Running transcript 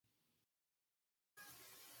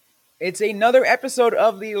It's another episode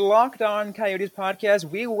of the Locked On Coyotes podcast.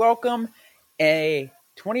 We welcome a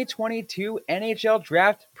 2022 NHL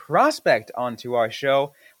Draft prospect onto our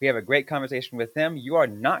show. We have a great conversation with him. You are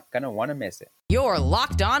not going to want to miss it. You're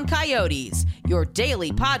Locked On Coyotes, your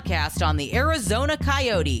daily podcast on the Arizona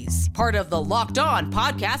Coyotes, part of the Locked On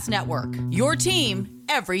Podcast Network, your team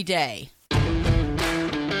every day.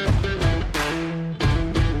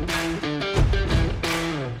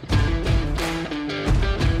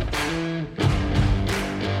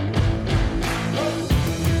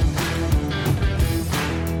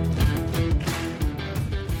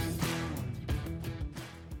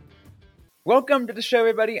 Welcome to the show,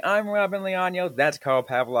 everybody. I'm Robin Leonio. That's Carl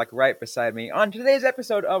Pavlak right beside me. On today's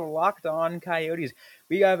episode of Locked On Coyotes,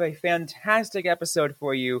 we have a fantastic episode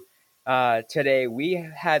for you today. We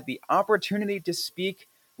had the opportunity to speak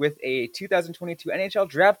with a 2022 NHL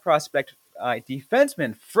Draft prospect,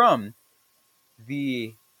 defenseman from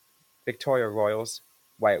the Victoria Royals,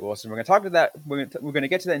 Wyatt Wilson. We're going to talk to that. We're going to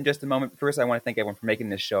get to that in just a moment. First, I want to thank everyone for making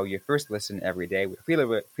this show your first listen every day.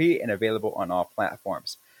 We're free and available on all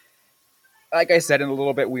platforms. Like I said, in a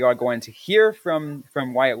little bit, we are going to hear from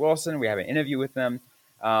Wyatt Wilson. We have an interview with them.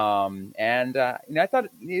 I thought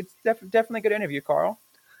it's definitely a good interview, Carl.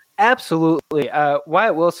 Absolutely.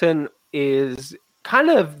 Wyatt Wilson is kind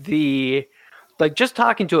of just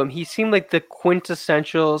talking to him, he seemed like the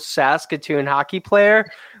quintessential Saskatoon hockey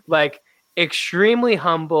player, like extremely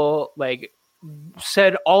humble, like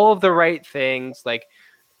said all of the right things, like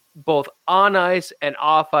both on ice and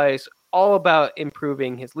off ice, all about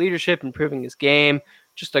improving his leadership, improving his game.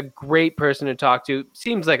 Just a great person to talk to.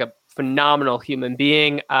 Seems like a phenomenal human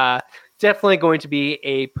being. Definitely going to be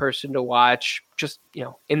a person to watch just,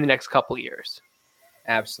 in the next couple of years.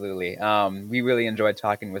 Absolutely. We really enjoyed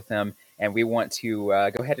talking with him, and we want to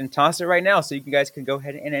go ahead and toss it right now so you guys can go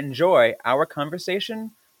ahead and enjoy our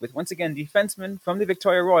conversation with, once again, defenseman from the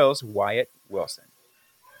Victoria Royals, Wyatt Wilson.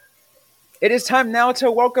 It is time now to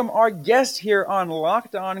welcome our guest here on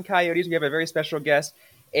Locked On Coyotes. We have a very special guest,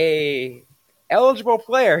 a eligible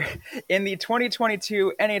player in the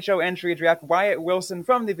 2022 NHL entry draft, Wyatt Wilson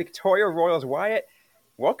from the Victoria Royals. Wyatt,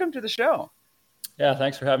 welcome to the show. Yeah,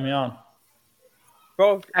 thanks for having me on.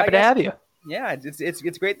 Well, happy to have you. Yeah,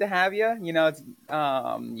 it's great to have you.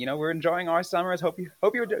 We're enjoying our summers. Hope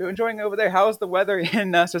you're enjoying over there. How's the weather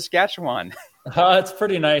in Saskatchewan? It's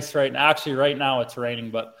pretty nice right now. Actually, right now it's raining,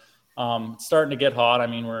 but it's starting to get hot. I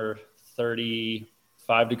mean, we're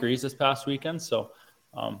 35 degrees this past weekend. So,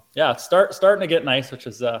 it's starting to get nice, which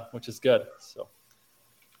is good.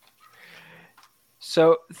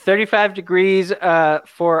 So 35 degrees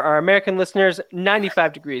for our American listeners,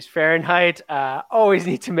 95 degrees Fahrenheit. Always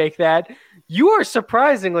need to make that. You are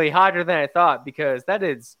surprisingly hotter than I thought, because that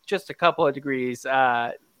is just a couple of degrees,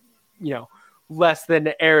 less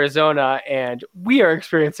than Arizona, and we are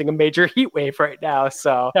experiencing a major heat wave right now.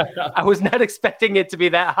 So I was not expecting it to be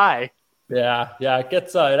that high. Yeah.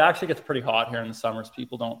 It actually gets pretty hot here in the summers.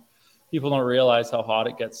 People don't realize how hot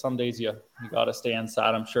it gets. Some days you got to stay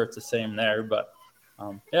inside. I'm sure it's the same there, but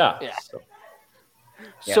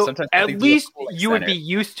So at least you would be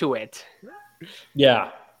used to it.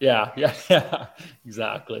 Yeah,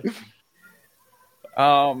 exactly.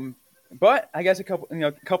 But I guess a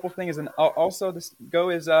couple things, and also this go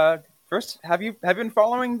is first. Have you been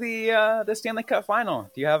following the Stanley Cup final?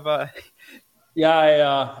 Do you have?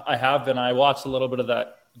 Yeah, I have been. I watched a little bit of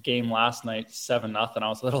that game last night, 7-0. I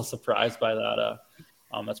was a little surprised by that.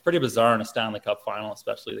 That's pretty bizarre in a Stanley Cup final,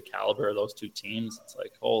 especially the caliber of those two teams. It's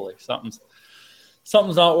like, holy, something's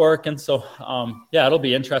not working. So, it'll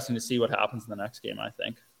be interesting to see what happens in the next game, I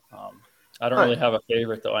think. I don't really have a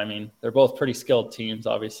favorite, though. I mean, they're both pretty skilled teams.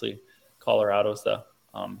 Obviously, Colorado's the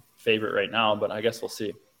favorite right now, but I guess we'll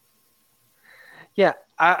see. Yeah,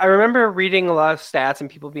 I remember reading a lot of stats and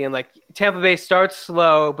people being like, Tampa Bay starts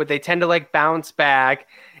slow, but they tend to bounce back.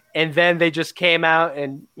 And then they just came out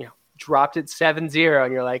and, dropped it 7-0.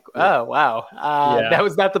 And you're like, oh, wow. That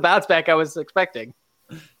was not the bounce back I was expecting.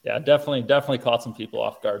 Yeah, definitely caught some people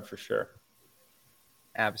off guard for sure.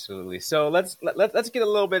 Absolutely. So let's get a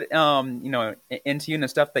little bit into you and the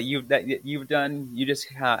stuff that you've done. You just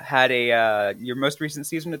had your most recent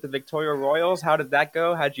season at the Victoria Royals. How did that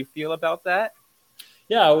go? How did you feel about that?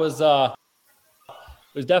 Yeah, it was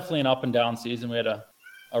definitely an up and down season. We had a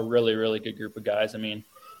really, really good group of guys. I mean,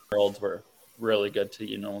 year-olds were really good to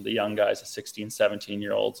the young guys, the 16,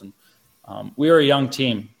 17-year-olds, and we were a young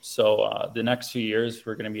team. So the next few years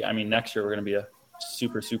next year we're going to be a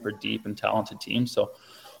super, super deep and talented team. So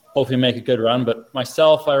hopefully make a good run. But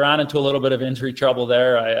myself, I ran into a little bit of injury trouble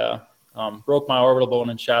there. I broke my orbital bone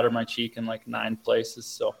and shattered my cheek in 9 places.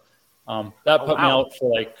 So that put me out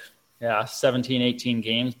for 17, 18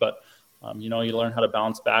 games, but you learn how to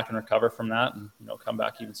bounce back and recover from that and, come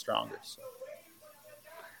back even stronger. So.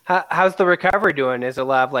 How's the recovery doing? Is it a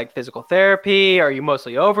lot of like physical therapy? Are you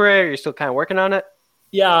mostly over it? Are you still kind of working on it?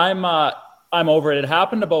 Yeah, I'm over it. It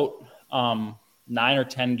happened about 9 or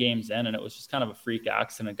 10 games in, and it was just kind of a freak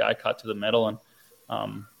accident. A guy cut to the middle, and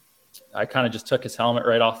I kind of just took his helmet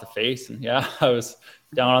right off the face. And I was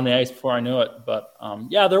down on the ice before I knew it. But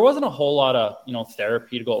there wasn't a whole lot of,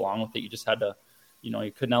 therapy to go along with it. You just had to,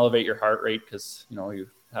 you couldn't elevate your heart rate because, you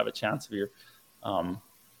have a chance of your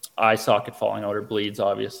eye socket falling out or bleeds,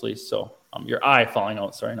 obviously. So your eye falling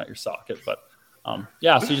out, sorry, not your socket. But so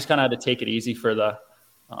you just kind of had to take it easy for the,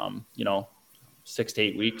 6 to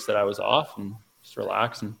 8 weeks that I was off and just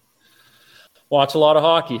relax and watch a lot of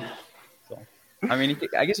hockey. So. I mean,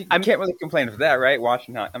 I guess you can't really complain with that, right?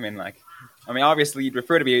 Watching, obviously you'd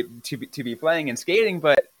prefer to be playing and skating,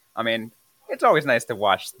 but I mean, it's always nice to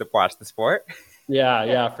watch the sport.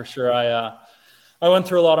 Yeah, for sure. I went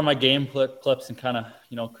through a lot of my game clips and kind of,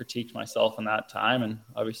 critiqued myself in that time, and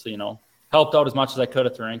obviously, helped out as much as I could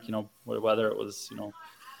at the rink, whether it was,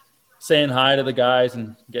 saying hi to the guys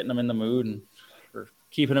and getting them in the mood and or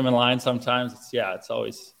keeping them in line sometimes. It's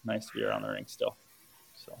always nice to be around the rink still.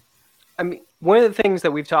 So, I mean, one of the things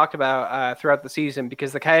that we've talked about throughout the season,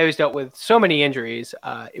 because the Coyotes dealt with so many injuries,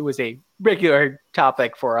 it was a regular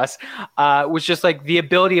topic for us, was just like the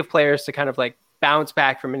ability of players to kind of like bounce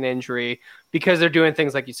back from an injury because they're doing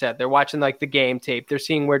things like you said. They're watching like the game tape. They're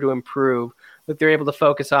seeing where to improve. That they're able to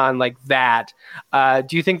focus on like that.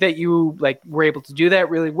 Do you think that you like were able to do that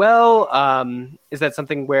really well? Is that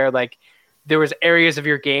something where like there was areas of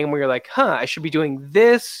your game where you're like, I should be doing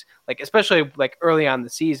this, like especially like early on in the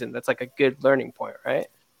season? That's like a good learning point, right?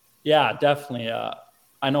 Yeah, definitely.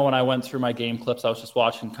 I know when I went through my game clips, I was just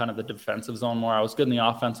watching kind of the defensive zone more. I was good in the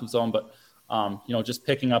offensive zone, but just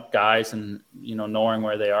picking up guys and knowing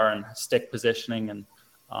where they are and stick positioning and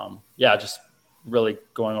just really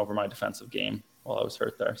going over my defensive game while I was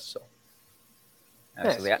hurt there. So,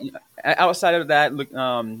 absolutely. Outside of that,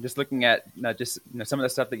 just looking at some of the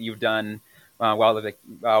stuff that you've done with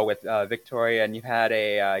Victoria, and you've had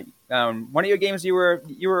a one of your games you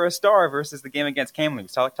were a star versus the game against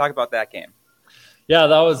Kamloops. Talk about that game. Yeah,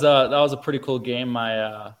 that was a pretty cool game.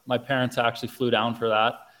 My parents actually flew down for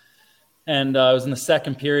that, and it was in the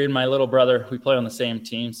second period. My little brother, we play on the same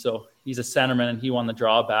team, so he's a centerman, and he won the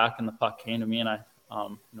draw back, and the puck came to me, and I,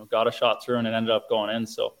 got a shot through, and it ended up going in.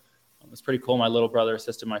 So it was pretty cool. My little brother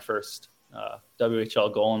assisted my first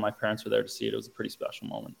WHL goal, and my parents were there to see it. It was a pretty special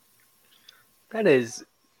moment. That is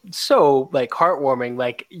so like heartwarming.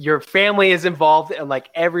 Like your family is involved in like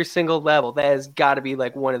every single level. That has got to be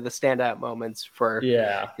like one of the standout moments for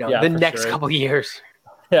the next couple of years.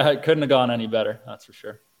 Yeah, it couldn't have gone any better. That's for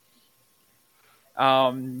sure.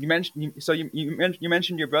 You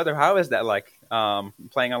mentioned your brother. How is that like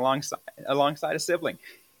playing alongside a sibling?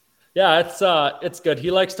 Yeah, it's good. He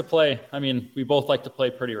likes to play. I mean, we both like to play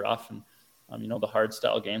pretty rough and the hard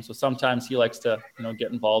style game. So sometimes he likes to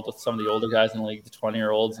get involved with some of the older guys in the league, the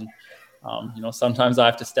 20-year-olds, and sometimes I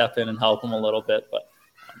have to step in and help him a little bit. But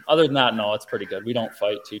other than that, no, it's pretty good. We don't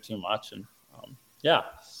fight too much, and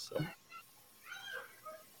so.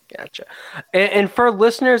 Gotcha. And for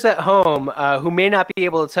listeners at home who may not be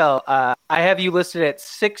able to tell, I have you listed at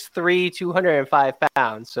 6'3", 205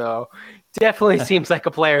 pounds. So definitely seems like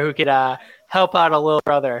a player who could help out a little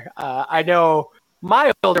brother. I know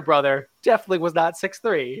my older brother definitely was not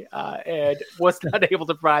 6'3", and was not able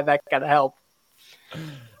to provide that kind of help.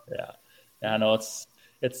 Yeah, no, it's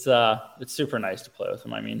super nice to play with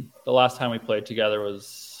him. I mean, the last time we played together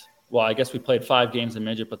was, I guess we played 5 games in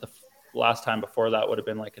midget, but the last time before that would have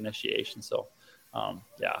been like initiation. So,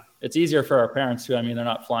 it's easier for our parents too. I mean, they're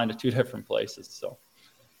not flying to 2 different places. So,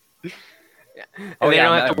 and they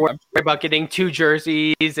don't have to worry about getting 2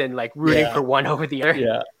 jerseys and like rooting for one over the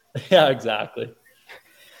other. Yeah, exactly.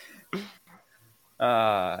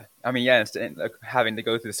 Having to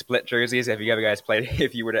go through the split jerseys. Have you guys played?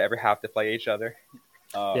 If you were to ever have to play each other,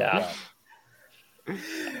 yeah.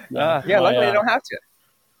 Luckily they don't have to.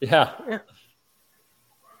 Yeah.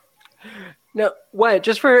 No,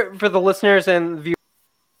 just for the listeners and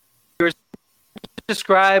viewers,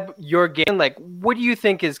 describe your game. Like, what do you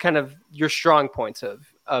think is kind of your strong points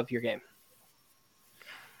of your game?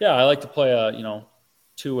 Yeah, I like to play a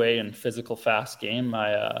two-way and physical, fast game.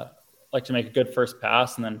 I like to make a good first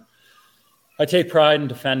pass, and then I take pride in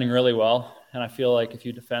defending really well. And I feel like if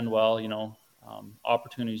you defend well,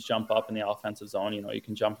 opportunities jump up in the offensive zone. You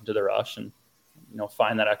can jump into the rush and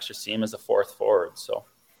find that extra seam as a fourth forward. So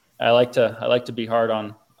I like to be hard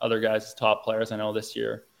on other guys, top players. I know this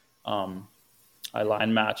year I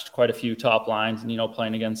line matched quite a few top lines, and,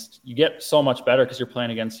 playing against, you get so much better because you're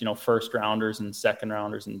playing against, first rounders and second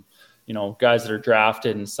rounders and, guys that are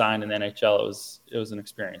drafted and signed in the NHL. It was an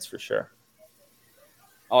experience for sure.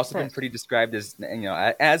 Also been pretty described as,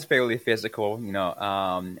 as fairly physical,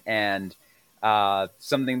 and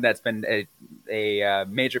something that's been a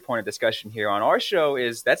major point of discussion here on our show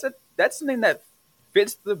is that's something that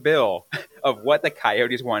fits the bill of what the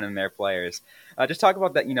Coyotes want in their players. Just talk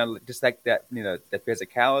about that, just like that, the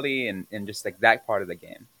physicality and just like that part of the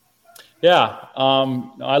game. Yeah.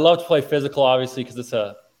 I love to play physical, obviously, because it's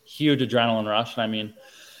a huge adrenaline rush. And I mean,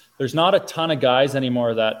 there's not a ton of guys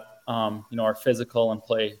anymore that, are physical and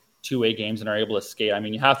play two-way games and are able to skate. I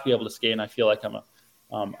mean, you have to be able to skate, and I feel like I'm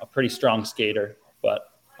a pretty strong skater. But,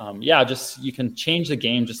 just you can change the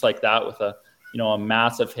game just like that with a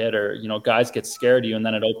massive hit, or, guys get scared of you, and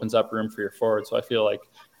then it opens up room for your forward. So I feel like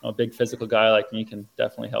a big physical guy like me can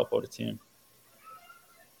definitely help out a team.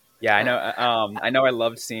 Yeah, I know. I know. I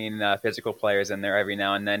love seeing physical players in there every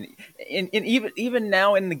now and then. Even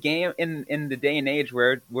now in the game, in the day and age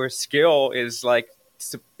where skill is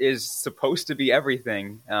supposed to be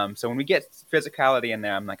everything. So when we get physicality in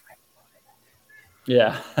there, I'm like, I love it.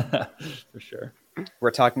 Yeah, for sure.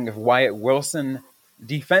 We're talking of Wyatt Wilson,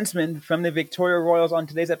 defenseman from the Victoria Royals, on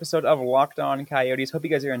today's episode of Locked On Coyotes. Hope you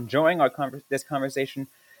guys are enjoying this conversation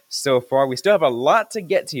so far. We still have a lot to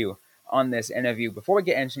get to on this interview. Before we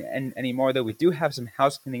get into any more, though, we do have some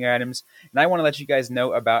house cleaning items, and I want to let you guys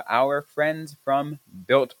know about our friends from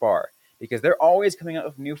Built Bar, because they're always coming out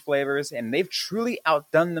with new flavors, and they've truly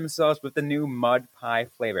outdone themselves with the new Mud Pie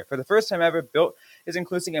flavor. For the first time ever, Built is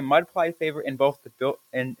including a Mud Pie flavor in both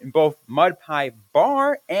both Mud Pie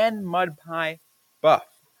Bar and Mud Pie Puff.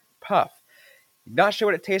 Not sure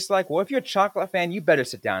what it tastes like? Well, if you're a chocolate fan, you better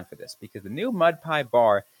sit down for this, because the new Mud Pie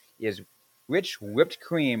Bar is rich whipped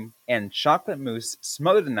cream and chocolate mousse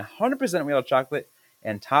smothered in 100% real chocolate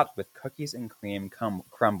and topped with cookies and cream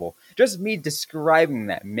crumble. Just me describing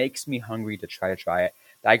that makes me hungry to try it.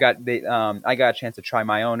 I got a chance to try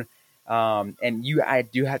my own, and I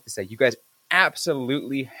do have to say, you guys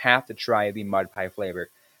absolutely have to try the Mud Pie flavor.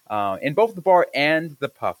 In both the bar and the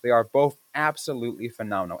puff, they are both absolutely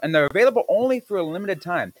phenomenal, and they're available only for a limited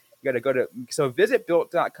time. You got to visit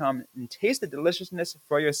built.com and taste the deliciousness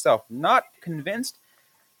for yourself. Not convinced?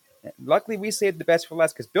 Luckily, we saved the best for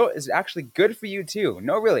last, because Built is actually good for you too.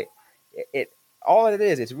 No, really, all it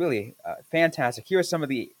is, it's really fantastic. Here are some of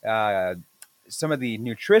the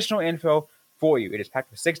nutritional info for you. It is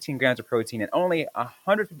packed with 16 grams of protein and only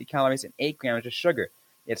 150 calories and 8 grams of sugar.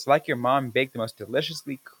 It's like your mom baked the most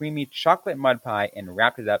deliciously creamy chocolate mud pie and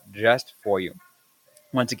wrapped it up just for you.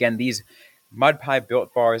 Once again, these Mud Pie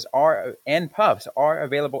Built Bars and Puffs are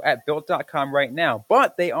available at Built.com right now,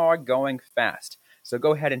 but they are going fast. So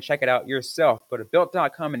go ahead and check it out yourself. Go to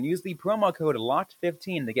Built.com and use the promo code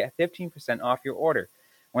LOCKED15 to get 15% off your order.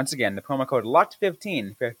 Once again, the promo code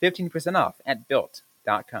LOCKED15 for 15% off at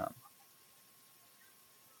Built.com.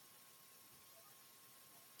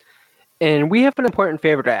 And we have an important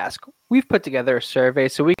favor to ask. We've put together a survey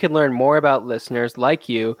so we can learn more about listeners like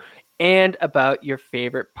you and about your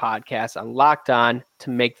favorite podcasts on Locked On to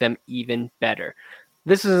make them even better.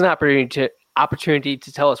 This is an opportunity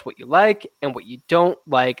to tell us what you like and what you don't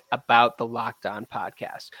like about the Locked On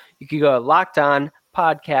podcast. You can go to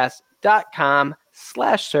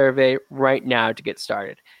lockedonpodcast.com/survey right now to get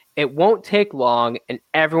started. It won't take long, and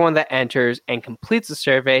everyone that enters and completes the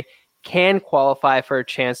survey can qualify for a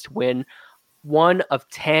chance to win one of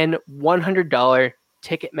 10 $100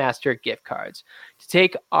 Ticketmaster gift cards. To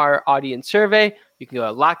take our audience survey, you can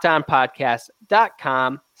go to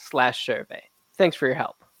lockedonpodcast.com/survey. Thanks for your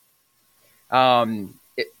help.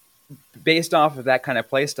 Based off of that kind of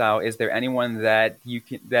play style, is there anyone that you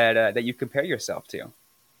compare yourself to?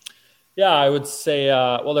 Yeah, I would say,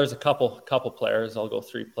 there's a couple players. I'll go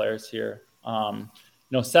 3 players here.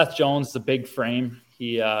 Seth Jones is a big frame.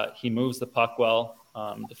 He moves the puck well,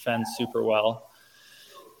 defends super well.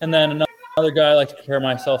 And then another guy I like to compare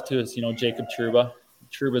myself to is, Jacob Trouba.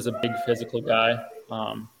 Trouba's a big physical guy.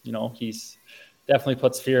 He's definitely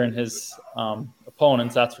puts fear in his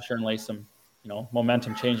opponents, that's for sure, and lays some,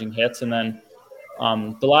 momentum-changing hits. And then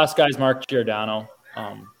the last guy is Mark Giordano.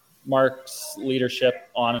 Mark's leadership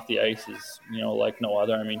on at the ice is, like no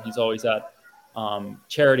other. I mean, he's always at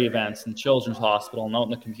charity events and children's hospital and out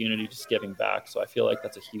in the community just giving back. So I feel like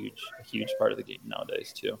that's a huge part of the game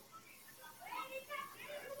nowadays too.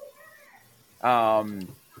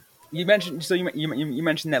 You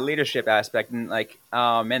mentioned that leadership aspect, and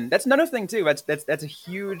and that's another thing too. That's a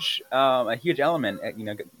huge element.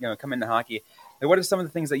 Coming to hockey. What are some of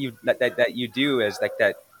the things that you do as like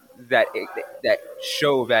that that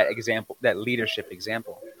show that example, that leadership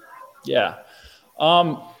example? Yeah.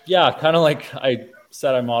 Kind of like I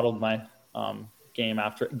said, I modeled my game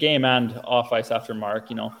and off ice after Mark.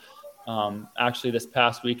 Actually, this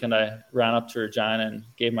past weekend, I ran up to Regina and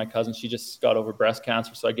gave my cousin, she just got over breast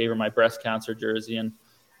cancer, so I gave her my breast cancer jersey. And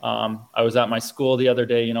I was at my school the other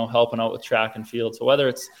day, helping out with track and field. So whether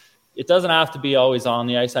it doesn't have to be always on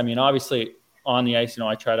the ice. I mean, obviously on the ice,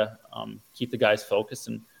 I try to keep the guys focused,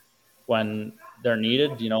 and when they're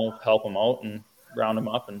needed, help them out and round them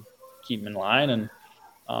up and keep them in line. And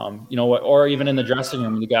or even in the dressing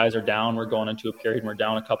room, the guys are down, we're going into a period and we're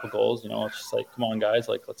down a couple goals, it's just like, come on guys,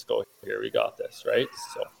 like, let's go here. We got this. Right.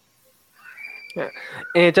 So. Yeah.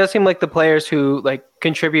 And it does seem like the players who like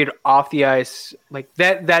contribute off the ice, like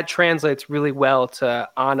that translates really well to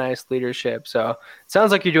on ice leadership. So it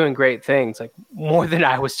sounds like you're doing great things, like more than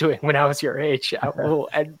I was doing when I was your age. I will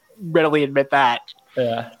readily admit that.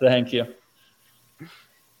 Yeah. Thank you.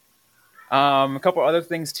 A couple other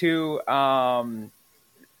things too. One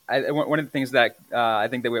of the things that I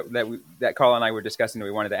think that Carl and I were discussing that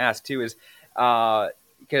we wanted to ask too is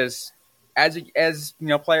because as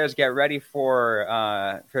players get ready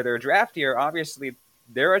for their draft year, obviously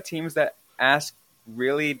there are teams that ask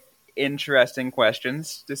really interesting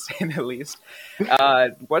questions, to say the least.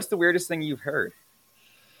 What's the weirdest thing you've heard?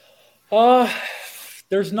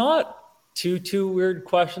 There's not too weird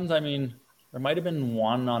questions. I mean, there might have been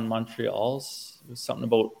one on Montreal's. It was something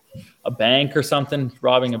about a bank or something,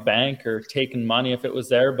 robbing a bank or taking money if it was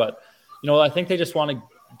there. But, I think they just want to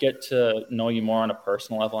get to know you more on a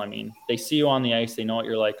personal level. I mean, they see you on the ice. They know what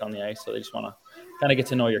you're like on the ice. So they just want to kind of get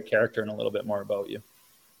to know your character and a little bit more about you.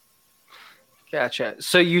 Gotcha.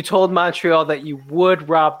 So you told Montreal that you would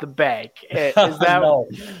rob the bank. Is that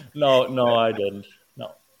No, I didn't.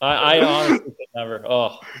 No, I honestly could never.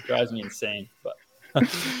 Oh, it drives me insane. But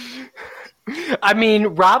I mean,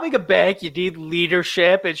 robbing a bank, you need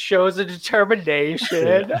leadership. It shows a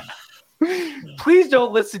determination. Please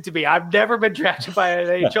don't listen to me. I've never been drafted by an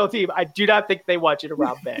NHL team. I do not think they want you to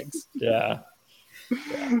rob banks. Yeah.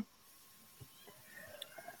 Excuse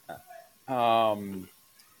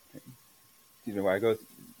me, while I go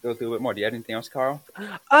through a bit more. Do you have anything else, Carl?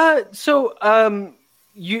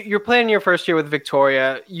 You're playing your first year with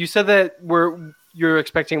Victoria. You said that you're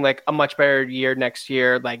expecting like a much better year next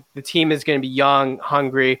year. Like the team is going to be young,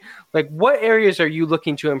 hungry. Like what areas are you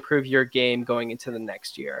looking to improve your game going into the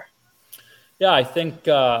next year? Yeah, I think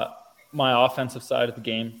my offensive side of the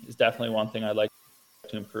game is definitely one thing I'd like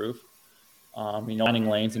to improve. Finding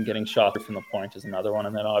lanes and getting shots from the point is another one.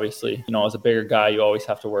 And then obviously, as a bigger guy, you always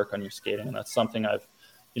have to work on your skating. And that's something I've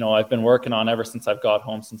been working on ever since I've got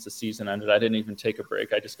home, since the season ended. I didn't even take a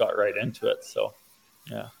break. I just got right into it. So,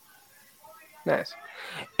 yeah. Nice.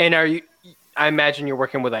 And I imagine you're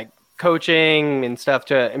working with like coaching and stuff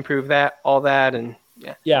to improve all that. And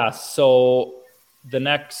yeah. So in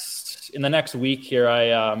the next week here,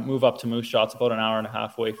 I move up to Moose Jaw. It's about an hour and a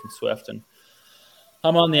half away from Swift. And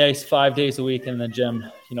I'm on the ice 5 days a week in the gym,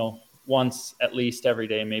 once at least every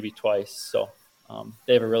day, maybe twice. So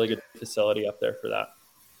they have a really good facility up there for that.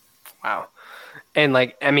 Wow. And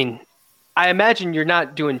I imagine you're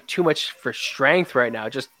not doing too much for strength right now,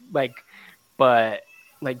 just the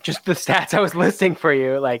stats I was listing for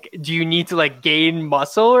you. Like, do you need to like gain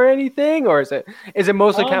muscle or anything? Or is it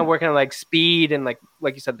mostly kind of working on like speed and like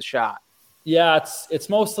you said, the shot? Yeah, it's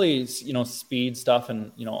mostly, speed stuff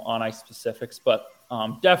and, on ice specifics, but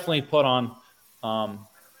definitely put on, a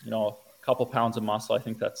couple pounds of muscle. I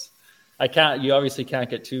think you obviously can't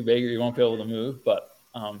get too big or you won't be able to move, but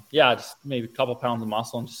just maybe a couple pounds of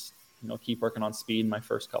muscle and just, keep working on speed in my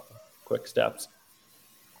first couple quick steps.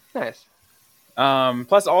 Nice.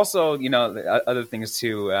 Plus also, the other things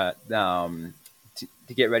to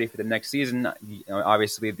get ready for the next season,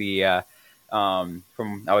 obviously from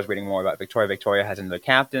I was reading more about Victoria. Victoria has another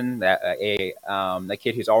captain, a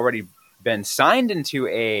kid who's already been signed into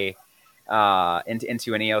an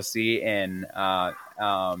ELC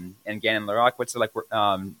and Gannon Larocque. What's it like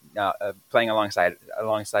playing alongside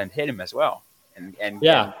him as well, and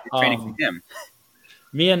training from him.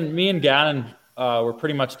 Me and Gannon were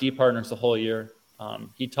pretty much D partners the whole year.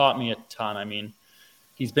 He taught me a ton. I mean,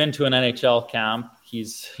 he's been to an NHL camp.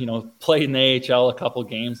 He's played in the AHL a couple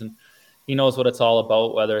games, and he knows what it's all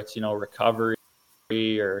about, whether it's, recovery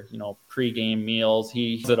or, pre-game meals.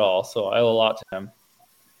 He does it all. So I owe a lot to him.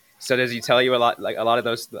 So does he tell you a lot of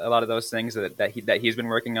those things that he's been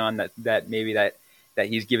working on that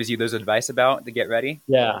he gives you those advice about to get ready?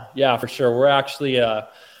 Yeah, for sure. We're actually,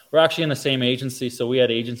 we're actually in the same agency, so we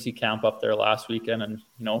had agency camp up there last weekend, and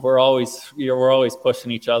we're always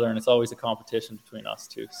pushing each other, and it's always a competition between us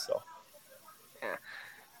too. So. Yeah.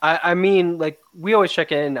 I mean, like, we always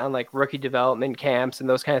check in on like rookie development camps and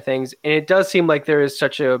those kind of things, and it does seem like there is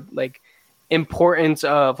such a like importance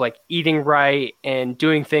of like eating right and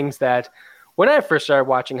doing things that when I first started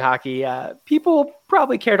watching hockey, people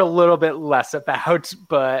probably cared a little bit less about,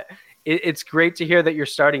 but it's great to hear that you're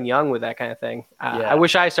starting young with that kind of thing. I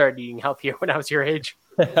wish I started eating healthier when I was your age.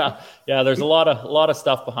 Yeah. There's a lot of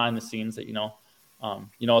stuff behind the scenes that,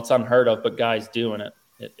 it's unheard of, but guys do, and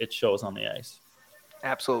it shows on the ice.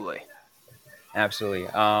 Absolutely.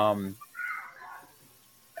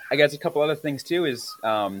 I guess a couple other things too is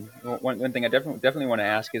one thing I definitely want to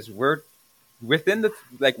ask is we're within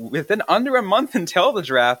under a month until the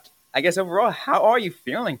draft. I guess overall, how are you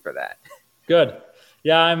feeling for that? Good.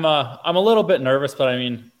 Yeah, I'm a little bit nervous, but I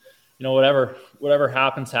mean, whatever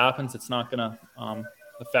happens. It's not gonna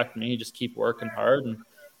affect me. Just keep working hard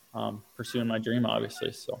and pursuing my dream,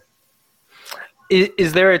 obviously. So.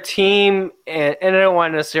 Is there a team, and I don't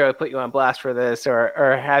want to necessarily put you on blast for this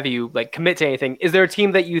or have you like commit to anything. Is there a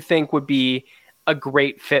team that you think would be a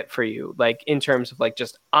great fit for you, like in terms of like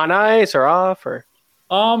just on ice or off or?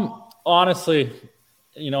 Honestly,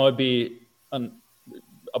 it'd be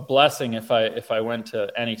a blessing if I went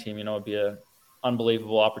to any team. It'd be an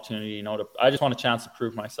unbelievable opportunity. I just want a chance to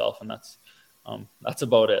prove myself, and that's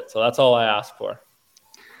about it. So that's all I ask for.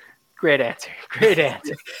 Great answer.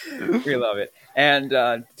 We love it. And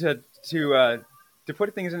to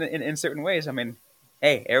put things in certain ways, I mean,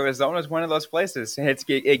 hey, Arizona is one of those places.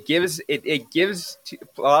 It gives a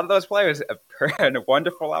lot of those players a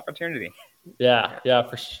wonderful opportunity. Yeah,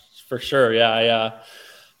 for sure. Yeah,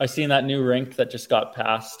 I seen that new rink that just got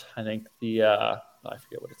passed. I think I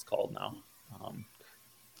forget what it's called now.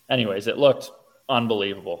 Anyways, it looked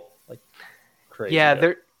unbelievable, like crazy.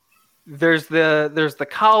 Yeah, There's the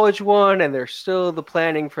college one, and there's still the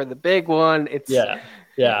planning for the big one.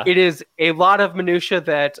 Yeah. It is a lot of minutia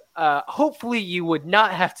that hopefully you would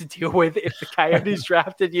not have to deal with if the Coyotes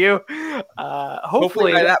drafted you.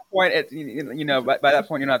 Hopefully by that point, by that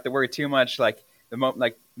point you don't have to worry too much. Like the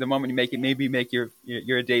moment you make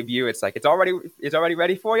your debut, it's like it's already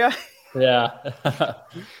ready for you. Yeah,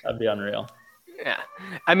 that'd be unreal. Yeah.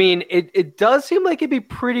 I mean, it does seem like it'd be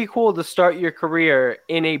pretty cool to start your career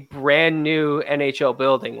in a brand new NHL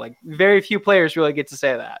building. Like very few players really get to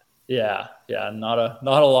say that. Yeah. Not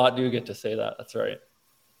a lot do get to say that. That's right.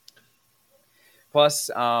 Plus,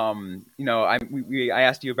 I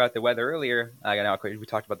asked you about the weather earlier. We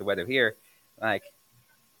talked about the weather here. Like,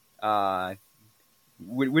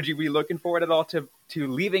 would you be looking forward at all to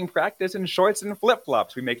leaving practice in shorts and flip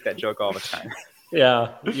flops? We make that joke all the time.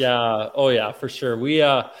 Yeah. Oh yeah, for sure.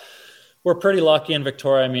 We're pretty lucky in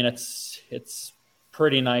Victoria. I mean, it's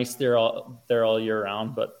pretty nice there all year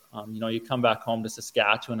round, but you come back home to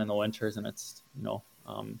Saskatchewan in the winters and it's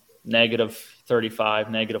negative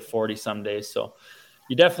 35, negative 40 some days. So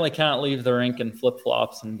you definitely can't leave the rink in flip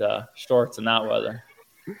flops and shorts in that weather.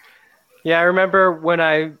 Yeah, I remember when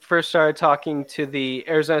I first started talking to the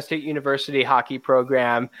Arizona State University hockey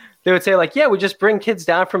program, they would say like, yeah, we just bring kids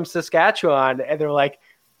down from Saskatchewan. And they're like,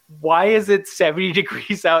 why is it 70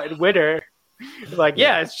 degrees out in winter? Like,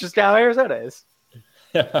 yeah, it's just how Arizona is.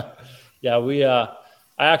 Yeah.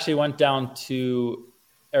 I actually went down to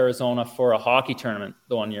Arizona for a hockey tournament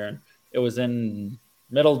the one year. And it was in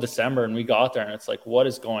middle of December and we got there and it's like, what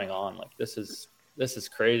is going on? Like, this is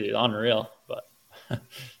crazy, unreal. But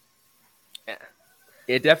yeah,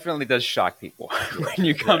 it definitely does shock people when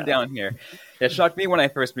you come down here. It shocked me when I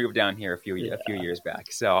first moved down here a few years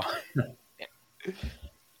back. So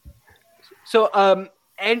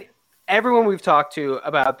and everyone we've talked to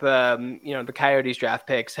about the Coyotes draft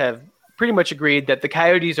picks have pretty much agreed that the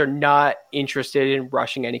Coyotes are not interested in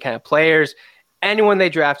rushing any kind of players. Anyone they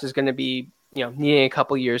draft is going to be, needing a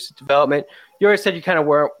couple years of development. You already said you kind of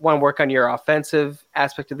want to work on your offensive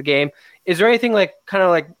aspect of the game. Is there anything like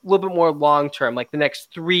a little bit more long-term, like the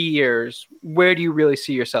next 3 years, where do you really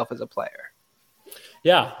see yourself as a player?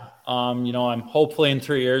 Yeah. I'm hopefully in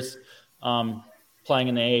 3 years, playing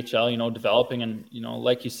in the AHL, developing and,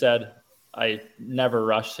 like you said, I never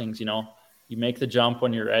rush things, you make the jump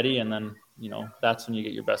when you're ready and then, that's when you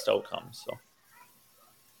get your best outcomes. So.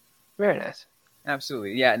 Very nice.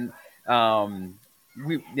 Absolutely. Yeah. And,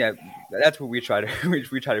 that's what we try to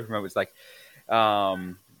promote. It's like,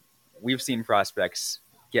 we've seen prospects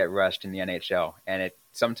get rushed in the NHL and it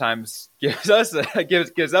sometimes gives us a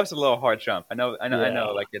little hard jump. I know.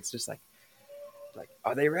 Like, it's just like,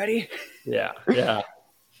 are they ready? Yeah.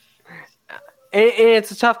 And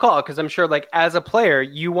it's a tough call because I'm sure, like, as a player,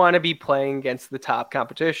 you want to be playing against the top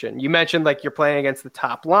competition. You mentioned, like, you're playing against the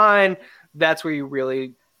top line. That's where you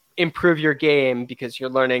really improve your game because you're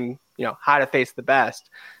learning, how to face the best.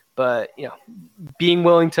 But, being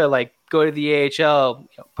willing to, like, go to the AHL,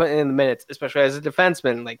 put in the minutes, especially as a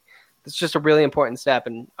defenseman, like, it's just a really important step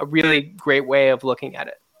and a really great way of looking at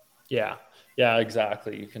it. Yeah,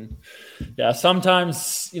 exactly. You can,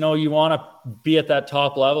 sometimes, you want to be at that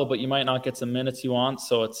top level, but you might not get some minutes you want.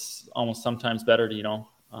 So it's almost sometimes better to,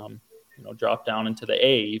 drop down into the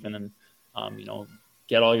A even and,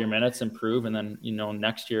 get all your minutes, improve, and then,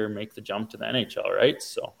 next year make the jump to the NHL, right?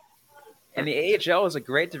 So. And the AHL is a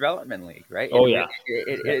great development league, right? Oh, yeah.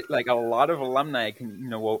 It like a lot of alumni can,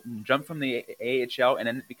 will jump from the AHL and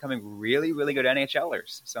end up becoming really, really good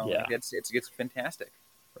NHLers. So it's fantastic.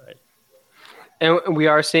 Right. And we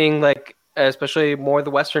are seeing, like, especially more of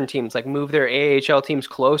the Western teams, like, move their AHL teams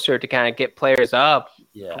closer to kind of get players up,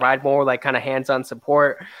 provide more, like, kind of hands-on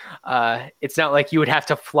support. It's not like you would have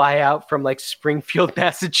to fly out from, like, Springfield,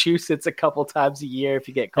 Massachusetts a couple times a year if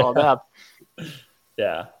you get called up.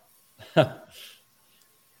 Yeah. But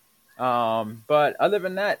other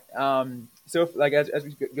than that, so if, like, as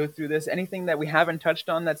we go through this, anything that we haven't touched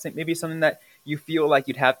on that's maybe something that you feel like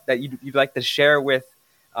you'd like to share with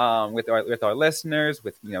our listeners,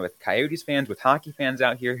 with Coyotes fans, with hockey fans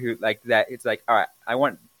out here who like that, it's like, all right, I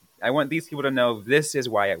want these people to know this is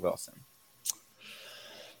Wyatt Wilson.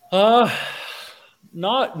 Not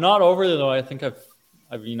overly though. I think I've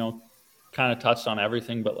kind of touched on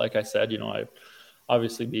everything, but like I said, I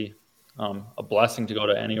obviously be a blessing to go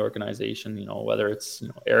to any organization, whether it's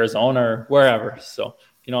Arizona or wherever. So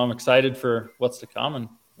I'm excited for what's to come, and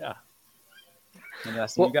yeah. And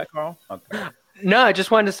that's what you got, Carl? Okay. No, I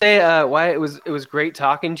just wanted to say, Wyatt, it was great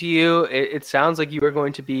talking to you. It sounds like you are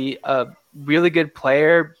going to be a really good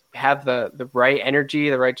player, have the right energy,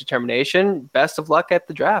 the right determination. Best of luck at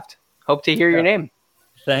the draft. Hope to hear your name.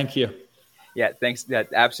 Thank you. Yeah, thanks.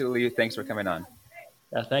 Absolutely. Thanks for coming on.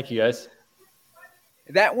 Yeah, thank you, guys.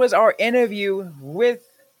 That was our interview with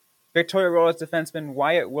Victoria Royals defenseman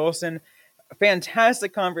Wyatt Wilson. A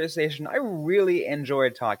fantastic conversation. I really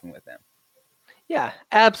enjoyed talking with him. Yeah,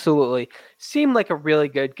 absolutely. Seemed like a really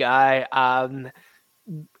good guy,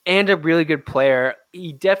 and a really good player.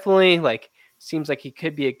 He definitely seems like he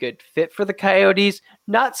could be a good fit for the Coyotes.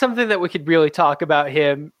 Not something that we could really talk about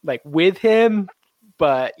him with him,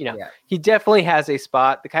 but he definitely has a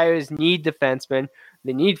spot. The Coyotes need defensemen.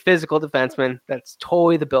 They need physical defensemen. That's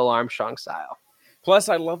totally the Bill Armstrong style. Plus,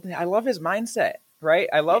 I love his mindset. Right,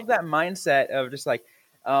 I love that mindset of just first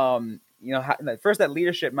that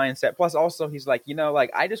leadership mindset. Plus, also he's I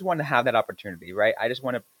just want to have that opportunity, right? I just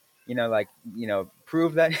want to,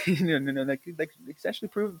 prove that, essentially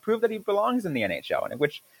prove that he belongs in the NHL, and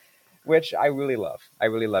which I really love.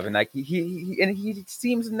 And he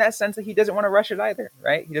seems in that sense that he doesn't want to rush it either,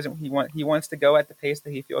 right? He wants to go at the pace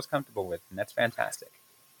that he feels comfortable with, and that's fantastic.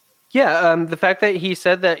 Yeah, the fact that he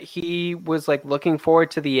said that he was looking forward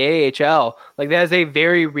to the AHL, that is a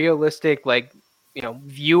very realistic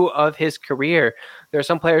view of his career. There are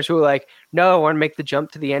some players who are no, I want to make the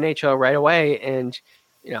jump to the NHL right away, and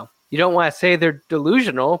you don't want to say they're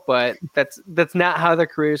delusional, but that's not how their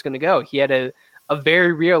career is going to go. He had a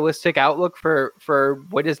very realistic outlook for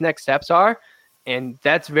what his next steps are, and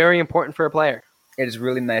that's very important for a player. It is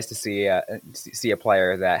really nice to see a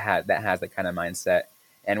player that has that kind of mindset.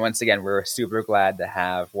 And once again, we're super glad to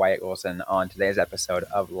have Wyatt Wilson on today's episode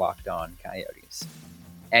of Locked On Coyotes.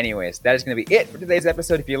 Anyways, that is going to be it for today's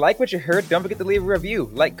episode. If you like what you heard, don't forget to leave a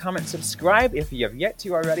review, like, comment, subscribe if you have yet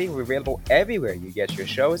to already. We're available everywhere you get your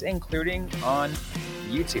shows, including on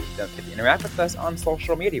YouTube. Don't forget to interact with us on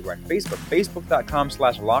social media. We're on Facebook,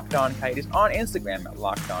 facebook.com/LockedOnCoyotes, on Instagram at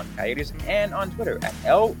LockedOnCoyotes, and on Twitter at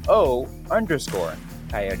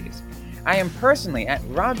LO_Coyotes. I am personally at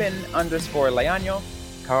Robin_Leaño.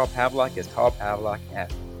 Carl Pavlock is Carl Pavlock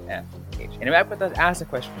FFH. Interact with us, ask a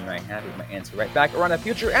question you might have, we might answer right back, or on a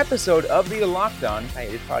future episode of the Locked On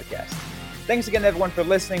Coyotes podcast. Thanks again, everyone, for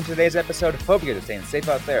listening to today's episode. Hope you guys are staying safe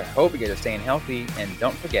out there. Hope you guys are staying healthy. And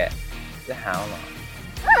don't forget to howl on.